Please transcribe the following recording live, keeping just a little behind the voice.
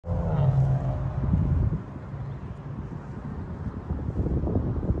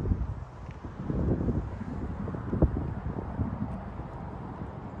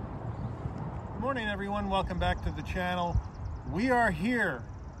morning, everyone. Welcome back to the channel. We are here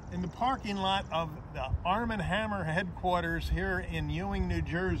in the parking lot of the Arm & Hammer headquarters here in Ewing, New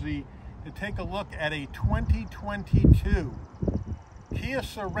Jersey to take a look at a 2022 Kia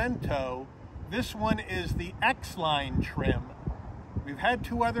Sorento. This one is the X-Line trim. We've had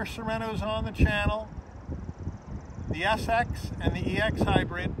two other Sorentos on the channel, the SX and the EX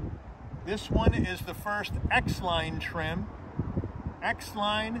Hybrid. This one is the first X-Line trim.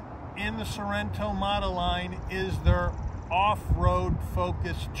 X-Line in the Sorento model line is their off-road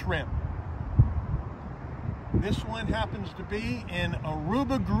focused trim. This one happens to be in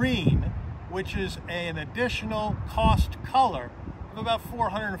Aruba Green, which is an additional cost color of about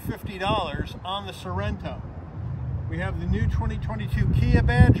 $450 on the Sorento. We have the new 2022 Kia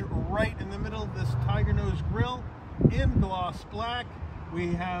badge right in the middle of this tiger nose grille in gloss black.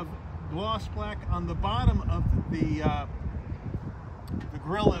 We have gloss black on the bottom of the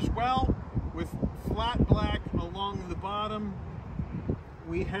grille as well, with flat black along the bottom.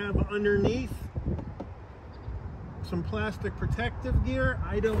 We have underneath some plastic protective gear.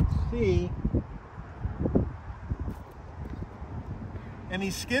 I don't see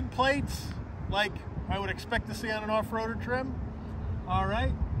any skid plates like I would expect to see on an off-roader trim. All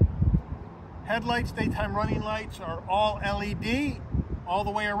right. Headlights, daytime running lights are all LED all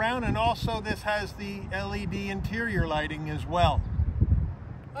the way around, and also this has the LED interior lighting as well.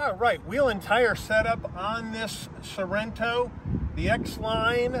 All right, wheel and tire setup on this Sorento. The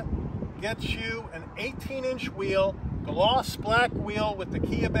X-Line gets you an 18-inch wheel, gloss black wheel with the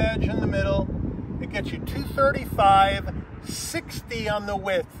Kia badge in the middle. It gets you 235, 60 on the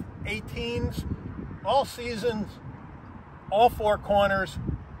width, 18s, all seasons, all four corners,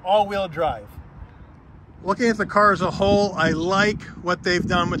 all-wheel drive. Looking at the car as a whole, I like what they've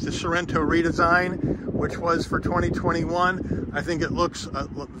done with the Sorento redesign, which was for 2021. I think it looks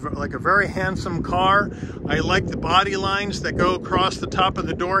like a very handsome car. I like the body lines that go across the top of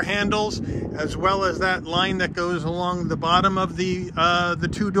the door handles, as well as that line that goes along the bottom of the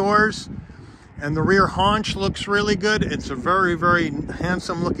two doors. And the rear haunch looks really good. It's a very, very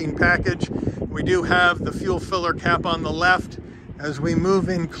handsome looking package. We do have the fuel filler cap on the left. As we move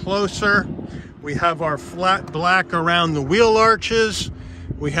in closer, we have our flat black around the wheel arches.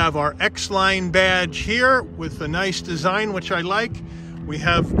 We have our X-Line badge here with a nice design, which I like. We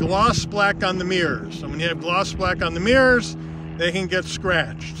have gloss black on the mirrors. So when you have gloss black on the mirrors, they can get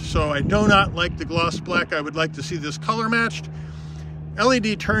scratched. So I do not like the gloss black. I would like to see this color matched.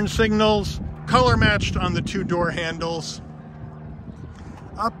 LED turn signals, color matched on the two door handles.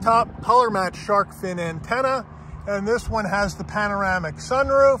 Up top, color matched shark fin antenna. And this one has the panoramic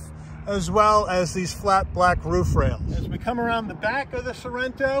sunroof, as well as these flat black roof rails. As we come around the back of the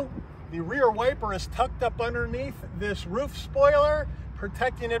Sorento, the rear wiper is tucked up underneath this roof spoiler,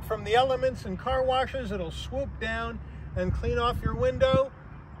 protecting it from the elements and car washes. It'll swoop down and clean off your window,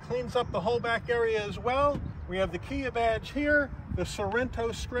 cleans up the whole back area as well. We have the Kia badge here, the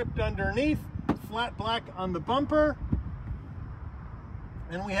Sorento script underneath, flat black on the bumper,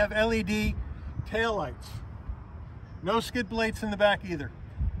 and we have LED taillights. No skid plates in the back either.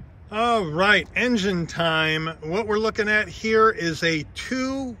 All right, engine time. What we're looking at here is a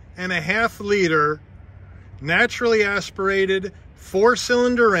 2.5 liter naturally aspirated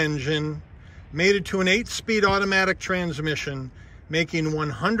 4-cylinder engine mated to an 8-speed automatic transmission, making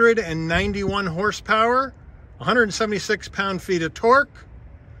 191 horsepower, 176 pound-feet of torque.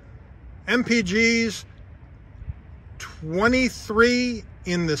 MPGs 23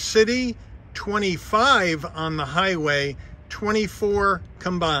 in the city, 25 on the highway, 24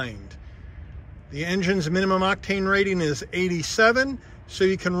 combined. The engine's minimum octane rating is 87, so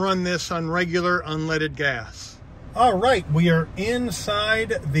you can run this on regular unleaded gas. All right, we are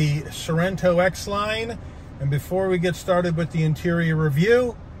inside the Sorento X-Line, and before we get started with the interior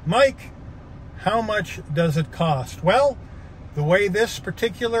review, Mike, how much does it cost? Well, the way this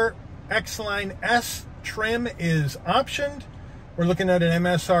particular X-Line S trim is optioned, we're looking at an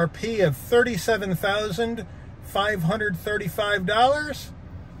MSRP of $37,535.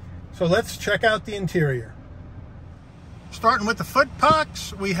 So let's check out the interior. Starting with the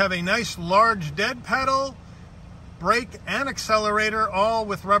footbox, we have a nice large dead pedal, brake and accelerator, all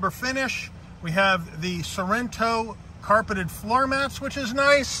with rubber finish. We have the Sorento carpeted floor mats, which is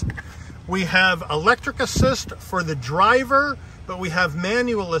nice. We have electric assist for the driver, but we have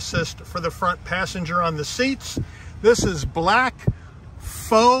manual assist for the front passenger on the seats. This is black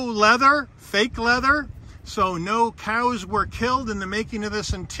faux leather, fake leather, so no cows were killed in the making of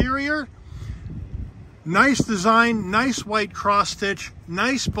this interior. Nice design, nice white cross stitch,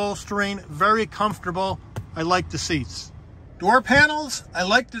 nice bolstering, very comfortable. I like the seats. Door panels, I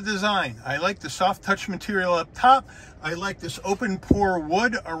like the design. I like the soft touch material up top. I like this open pore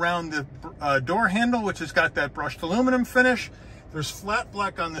wood around the door handle, which has got that brushed aluminum finish. There's flat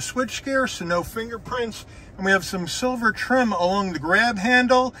black on the switchgear, so no fingerprints. And we have some silver trim along the grab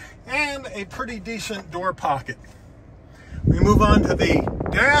handle and a pretty decent door pocket. We move on to the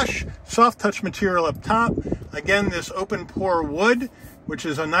dash, soft touch material up top. Again, this open pore wood, which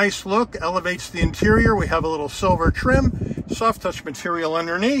is a nice look, elevates the interior. We have a little silver trim, soft touch material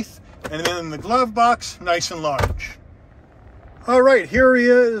underneath, and then in the glove box, nice and large. All right, here he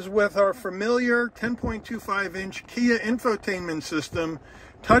is with our familiar 10.25-inch Kia infotainment system.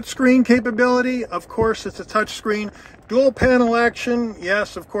 Touchscreen capability, of course it's a touchscreen. Dual panel action,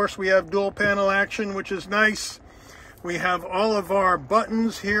 yes, of course we have dual panel action, which is nice. We have all of our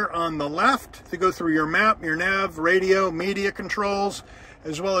buttons here on the left to go through your map, your nav, radio, media controls,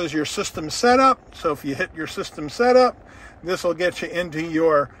 as well as your system setup. So if you hit your system setup, this will get you into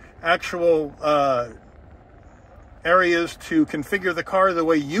your actual areas to configure the car the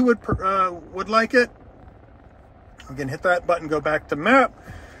way you would like it. We can hit that button, go back to map,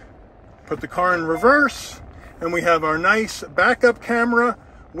 put the car in reverse, and we have our nice backup camera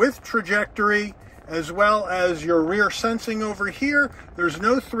with trajectory, as well as your rear sensing over here. There's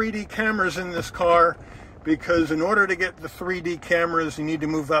no 3D cameras in this car because in order to get the 3D cameras, you need to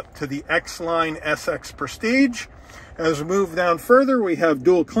move up to the X-Line SX Prestige. As we move down further, we have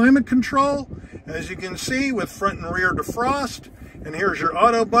dual climate control, as you can see, with front and rear defrost. And here's your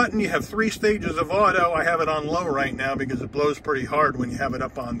auto button. You have 3 stages of auto. I have it on low right now because it blows pretty hard when you have it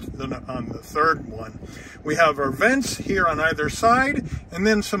up on the third one. We have our vents here on either side, and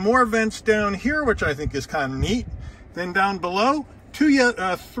then some more vents down here, which I think is kind of neat. Then down below, 3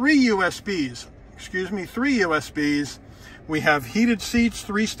 USBs. We have heated seats,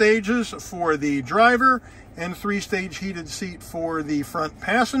 3 stages for the driver, and 3-stage heated seat for the front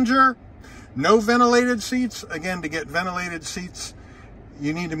passenger. No ventilated seats. Again, to get ventilated seats,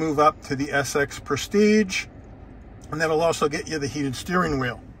 you need to move up to the SX Prestige, and that'll also get you the heated steering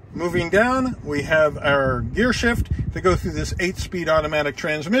wheel. Moving down, we have our gear shift to go through this 8-speed automatic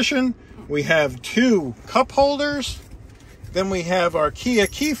transmission. We have 2 cup holders. Then we have our Kia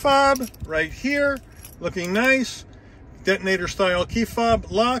key fob right here, looking nice. Detonator style key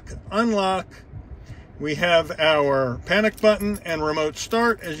fob, lock, unlock. We have our panic button and remote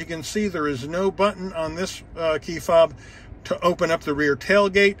start. As you can see, there is no button on this key fob to open up the rear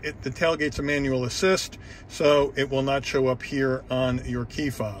tailgate. The tailgate's a manual assist, so it will not show up here on your key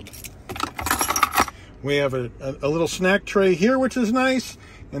fob. We have a little snack tray here, which is nice.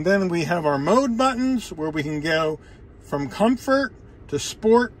 And then we have our mode buttons where we can go from comfort to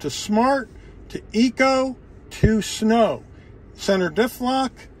sport to smart to eco to snow. Center diff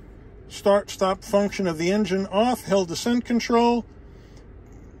lock, start-stop function of the engine off, hill descent control.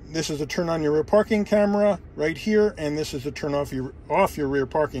 This is to turn on your rear parking camera right here, and this is to turn off your rear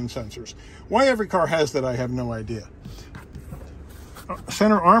parking sensors. Why every car has that, I have no idea.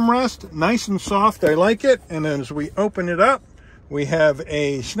 Center armrest, nice and soft, I like it. And then as we open it up, we have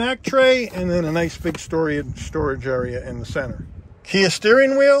a snack tray and then a nice big storage area in the center. Kia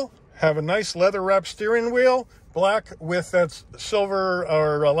steering wheel, have a nice leather wrapped steering wheel, black with that silver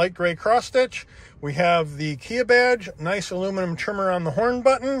or light gray cross stitch. We have the Kia badge, nice aluminum trimmer on the horn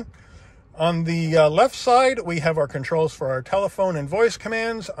button. On the left side, we have our controls for our telephone and voice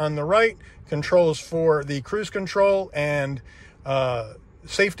commands. On the right, controls for the cruise control and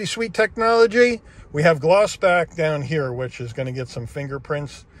safety suite technology. We have gloss back down here, which is going to get some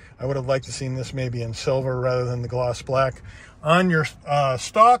fingerprints. I would have liked to seen this maybe in silver rather than the gloss black. On your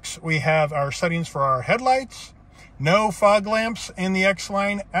stalks, we have our settings for our headlights. No fog lamps in the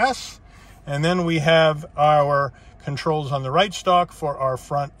X-Line S. And then we have our controls on the right stalk for our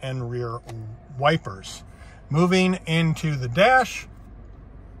front and rear wipers. Moving into the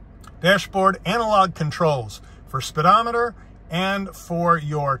dashboard, analog controls for speedometer and for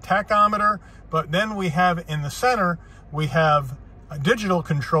your tachometer. But then we have in the center, we have digital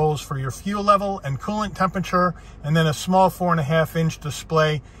controls for your fuel level and coolant temperature, and then a small 4.5-inch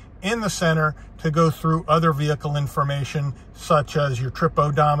display in the center to go through other vehicle information, such as your trip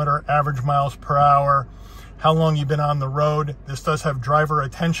odometer, average miles per hour, how long you've been on the road. This does have driver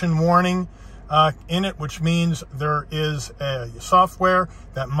attention warning in it, which means there is a software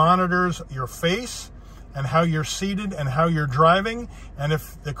that monitors your face and how you're seated and how you're driving. And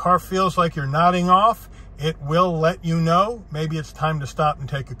if the car feels like you're nodding off, it will let you know maybe it's time to stop and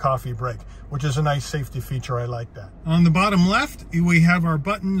take a coffee break, which is a nice safety feature. I like that. On the bottom left, we have our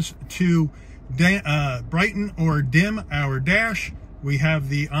buttons to brighten or dim our dash, We have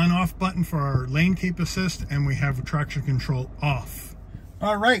the on-off button for our lane keep assist, and we have traction control off.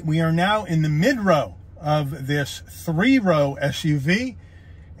 All right, we are now in the mid-row of this 3-row SUV.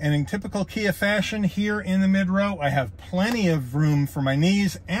 And in typical Kia fashion, here in the mid-row, I have plenty of room for my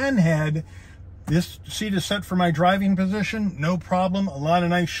knees and head. This seat is set for my driving position, no problem. A lot of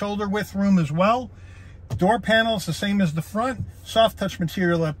nice shoulder width room as well. Door panels, the same as the front. Soft touch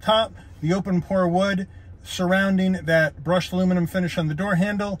material up top. The open pore wood surrounding that brushed aluminum finish on the door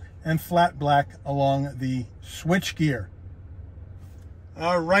handle, and flat black along the switch gear.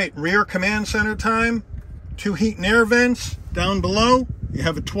 All right, rear command center time. 2 heat and air vents. Down below, you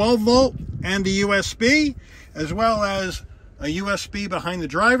have a 12-volt and a USB, as well as a USB behind the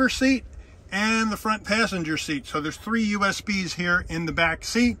driver's seat and the front passenger seat. So there's 3 USBs here in the back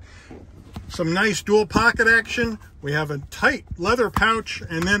seat. Some nice dual pocket action. We have a tight leather pouch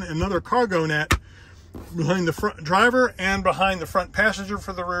and then another cargo net behind the front driver and behind the front passenger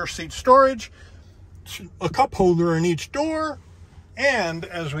for the rear seat storage. A cup holder in each door. And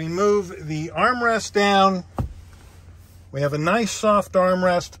as we move the armrest down, we have a nice soft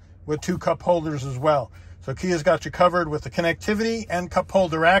armrest with 2 cup holders as well. So Kia's got you covered with the connectivity and cup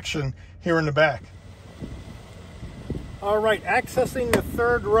holder action here in the back. All right, accessing the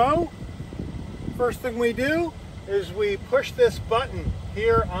 3rd row. First thing we do is we push this button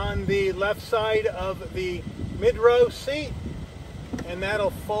here on the left side of the mid-row seat, and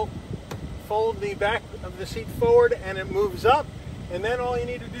that'll fold the back of the seat forward and it moves up. And then all you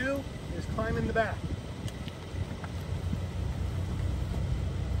need to do is climb in the back.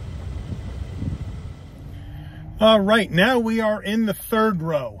 All right, now we are in the 3rd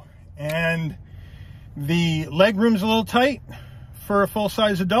row, and the leg room's a little tight for a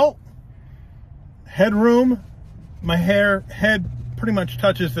full-size adult. Headroom, my head pretty much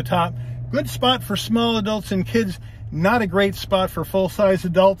touches the top. Good spot for small adults and kids. Not a great spot for full-size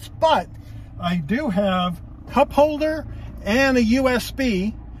adults, but I do have cup holder and a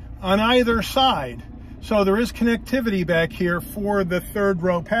USB on either side. So there is connectivity back here for the 3rd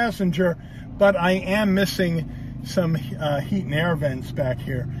row passenger, but I am missing some heat and air vents back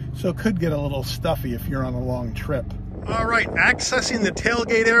here. So it could get a little stuffy if you're on a long trip. All right, accessing the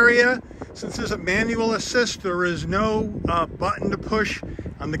tailgate area. Since there's a manual assist, there is no button to push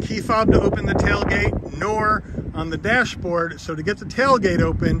on the key fob to open the tailgate, nor on the dashboard. So to get the tailgate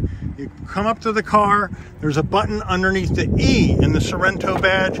open, you come up to the car. There's a button underneath the E in the Sorento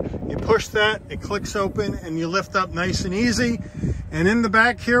badge. You push that, it clicks open, and you lift up nice and easy. And in the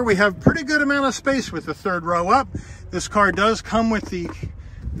back here, we have pretty good amount of space with the 3rd row up. This car does come with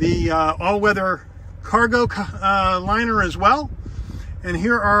the all-weather cargo liner as well. And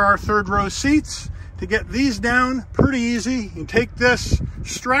here are our 3rd row seats. To get these down, pretty easy. You take this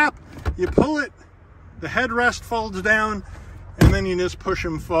strap, you pull it, the headrest folds down, and then you just push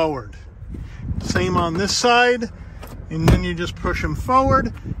them forward. Same on this side, and then you just push them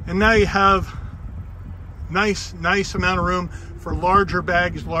forward, and now you have nice amount of room for larger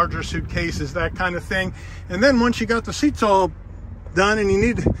bags, larger suitcases, that kind of thing. And then once you got the seats all done and you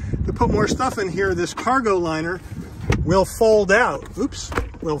need to put more stuff in here, this cargo liner will fold out.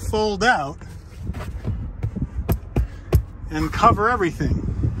 Will fold out and cover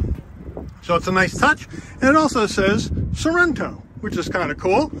everything. So it's a nice touch. And it also says Sorento, which is kind of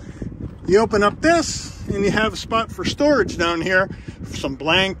cool. You open up this and you have a spot for storage down here. Some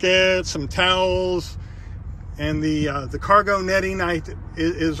blankets, some towels, and the cargo netting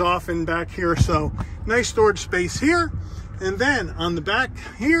is off in back here. So nice storage space here. And then on the back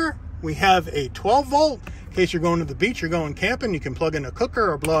here, we have a 12-volt. In case you're going to the beach, you're going camping, you can plug in a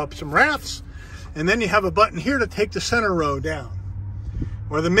cooker or blow up some rafts. And then you have a button here to take the center row down,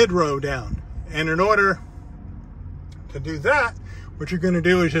 or the mid row down. And in order to do that, what you're going to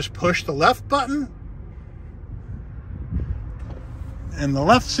do is just push the left button, and the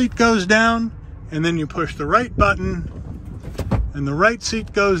left seat goes down, and then you push the right button, and the right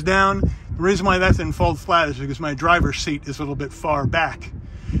seat goes down. The reason why that didn't fold flat is because my driver's seat is a little bit far back.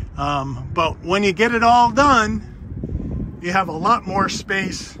 But when you get it all done, you have a lot more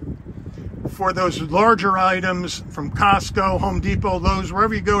space for those larger items from Costco, Home Depot, Lowe's,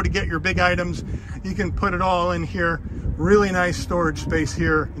 wherever you go to get your big items. You can put it all in here. Really nice storage space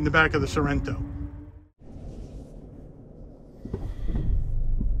here in the back of the Sorento.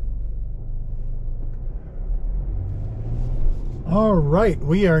 All right,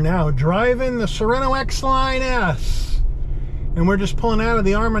 we are now driving the Sorento X-Line S. And we're just pulling out of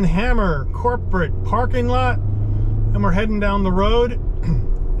the Arm & Hammer corporate parking lot, and we're heading down the road.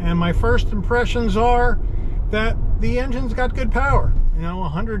 And my first impressions are that the engine's got good power. You know,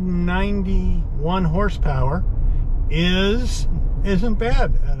 191 horsepower is isn't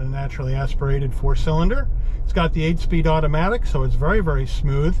bad at a naturally aspirated 4-cylinder. It's got the 8-speed automatic, so it's very, very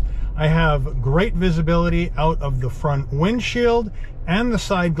smooth. I have great visibility out of the front windshield and the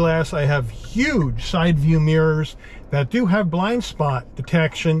side glass. I have huge side view mirrors that do have blind spot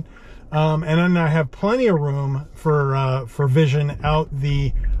detection, and then I have plenty of room for vision out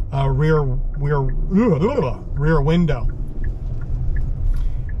the rear window.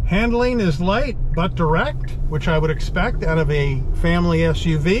 Handling is light but direct, which I would expect out of a family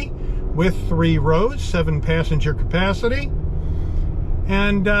SUV with 3 rows, 7-passenger capacity.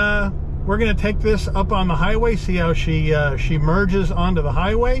 And we're going to take this up on the highway, see how she merges onto the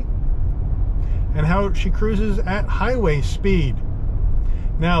highway and how she cruises at highway speed.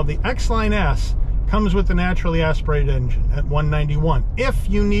 Now, the X-Line S comes with the naturally aspirated engine at 191. If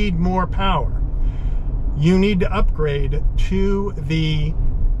you need more power, you need to upgrade to the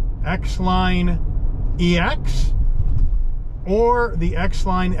X-Line EX or the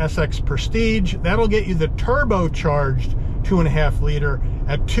X-Line SX Prestige. That'll get you the turbocharged 2.5 liter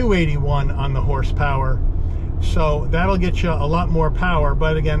at 281 on the horsepower. So that'll get you a lot more power,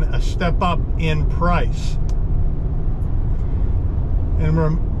 but again, a step up in price. And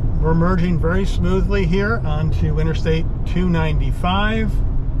we're merging very smoothly here onto Interstate 295.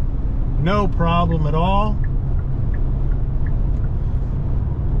 No problem at all.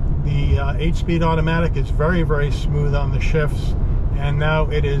 The 8-speed automatic is very, very smooth on the shifts, and now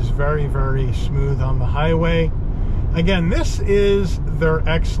it is very, very smooth on the highway. Again, this is their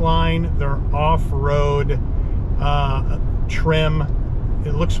X-Line, their off-road trim.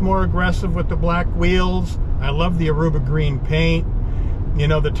 It looks more aggressive with the black wheels. I love the Aruba green paint. You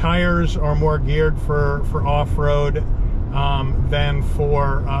know, the tires are more geared for off-road than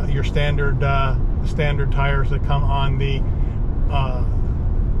for your standard tires that come on the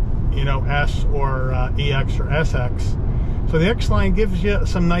you know, S or EX or SX. So the X-Line gives you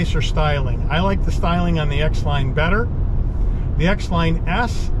some nicer styling. I like the styling on the X-Line better. The X-Line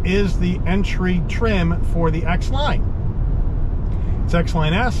S is the entry trim for the X-Line. It's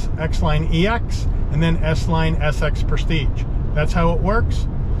X-Line S, X-Line EX, and then S-Line SX Prestige. That's how it works.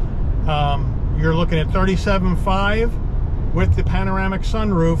 You're looking at $37,500 with the panoramic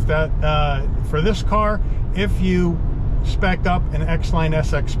sunroof. That for this car, if you spec up an X-Line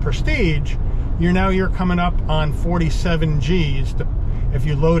SX Prestige, you're coming up on 47 G's if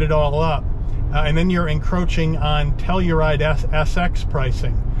you load it all up, and then you're encroaching on Telluride SX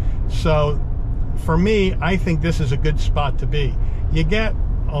pricing. So for me, I think this is a good spot to be. You get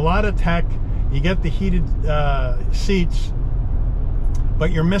a lot of tech, you get the heated seats,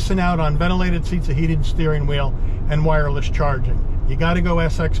 but you're missing out on ventilated seats, a heated steering wheel, and wireless charging. You got to go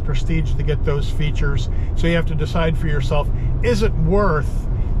SX Prestige to get those features. So you have to decide for yourself, is it worth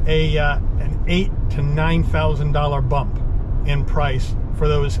an $8,000 to $9,000 bump in price for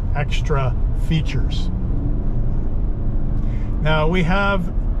those extra features? Now we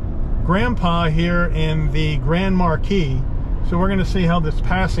have Grandpa here in the Grand Marquis, so we're going to see how this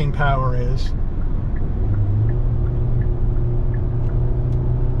passing power is.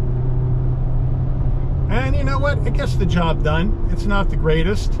 And you know what? It gets the job done. It's not the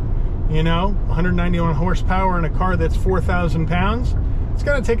greatest. You know, 191 horsepower in a car that's 4,000 pounds. It's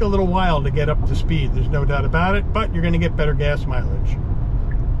going to take a little while to get up to speed. There's no doubt about it, but you're going to get better gas mileage.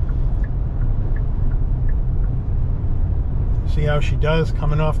 See how she does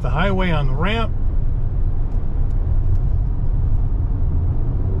coming off the highway on the ramp.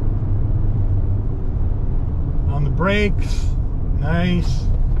 On the brakes, nice.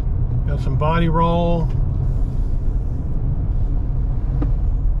 Got some body roll.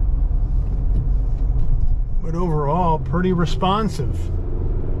 But overall, pretty responsive.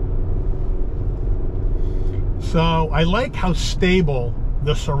 So I like how stable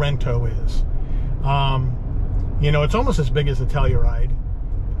the Sorento is. You know, it's almost as big as the Telluride.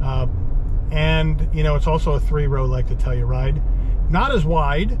 And, you know, it's also a 3-row like the Telluride. Not as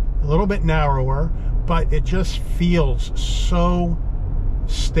wide, a little bit narrower, but it just feels so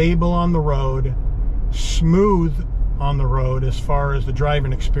stable on the road, smooth on the road as far as the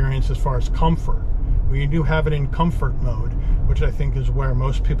driving experience, as far as comfort. We do have it in comfort mode, which I think is where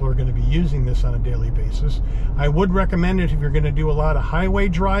most people are going to be using this on a daily basis. I would recommend it if you're going to do a lot of highway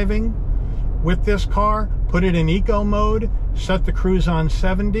driving with this car. Put it in eco mode, set the cruise on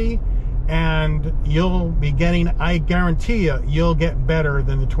 70, and you'll be getting, I guarantee you'll get better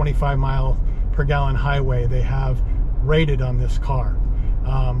than the 25 mile per gallon highway they have rated on this car.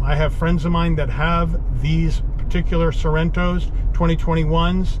 I have friends of mine that have these particular Sorentos,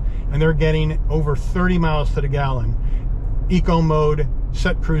 2021s, and they're getting over 30 miles to the gallon. Eco mode,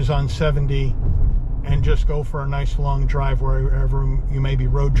 set cruise on 70, and just go for a nice long drive wherever you may be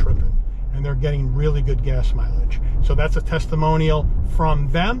road tripping. And they're getting really good gas mileage. So that's a testimonial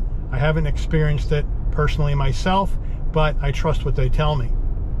from them. I haven't experienced it personally myself, but I trust what they tell me,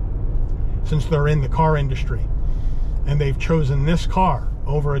 since they're in the car industry. And they've chosen this car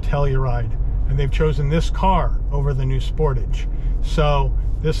over a Telluride, and they've chosen this car over the new Sportage. So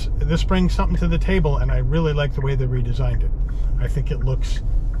this brings something to the table, and I really like the way they redesigned it. I think it looks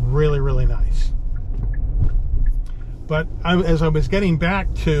really, really nice. But as I was getting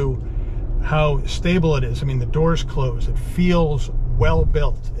back to how stable it is, I mean, the doors close, it feels well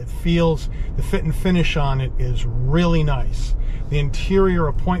built, it feels, the fit and finish on it is really nice. The interior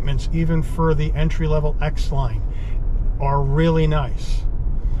appointments, even for the entry-level X-Line, are really nice.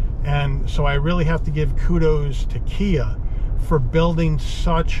 And so I really have to give kudos to Kia for building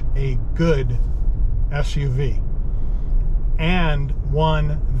such a good SUV, and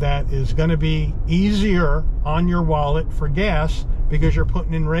one that is going to be easier on your wallet for gas because you're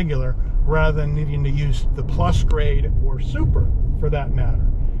putting in regular rather than needing to use the plus grade or super for that matter.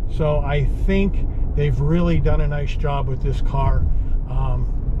 So I think they've really done a nice job with this car.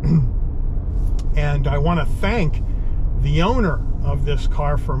 And I want to thank the owner of this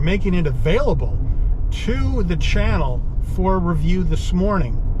car for making it available to the channel for review this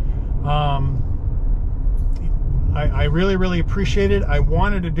morning. I really, really appreciate it. I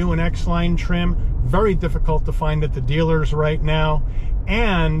wanted to do an X-Line trim, very difficult to find at the dealers right now,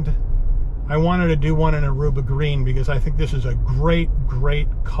 and I wanted to do one in Aruba green because I think this is a great, great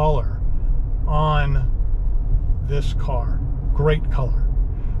color on this car. Great color.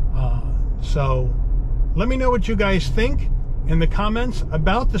 So let me know what you guys think in the comments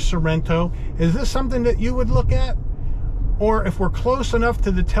about the Sorento. Is this something that you would look at? Or if we're close enough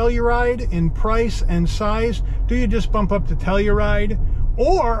to the Telluride in price and size, do you just bump up the Telluride?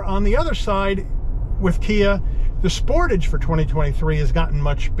 Or on the other side with Kia, the Sportage for 2023 has gotten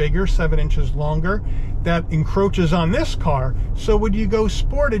much bigger, 7 inches longer. That encroaches on this car. So would you go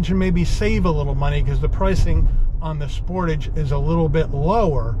Sportage and maybe save a little money because the pricing on the Sportage is a little bit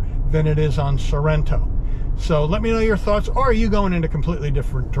lower than it is on Sorento? So let me know your thoughts. Or are you going in a completely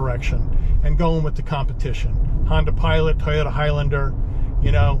different direction and going with the competition? Honda Pilot, Toyota Highlander,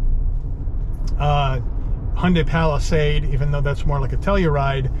 you know, Hyundai Palisade, even though that's more like a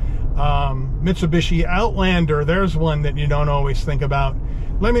Telluride. Mitsubishi Outlander, there's one that you don't always think about.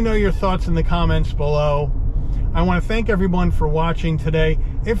 Let me know your thoughts in the comments below. I want to thank everyone for watching today.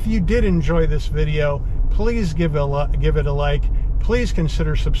 If you did enjoy this video, please give it a like. Please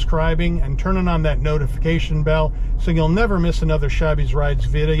consider subscribing and turning on that notification bell so you'll never miss another Shabby's Rides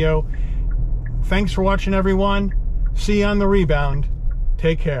video. Thanks for watching, everyone. See you on the rebound.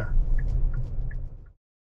 Take care.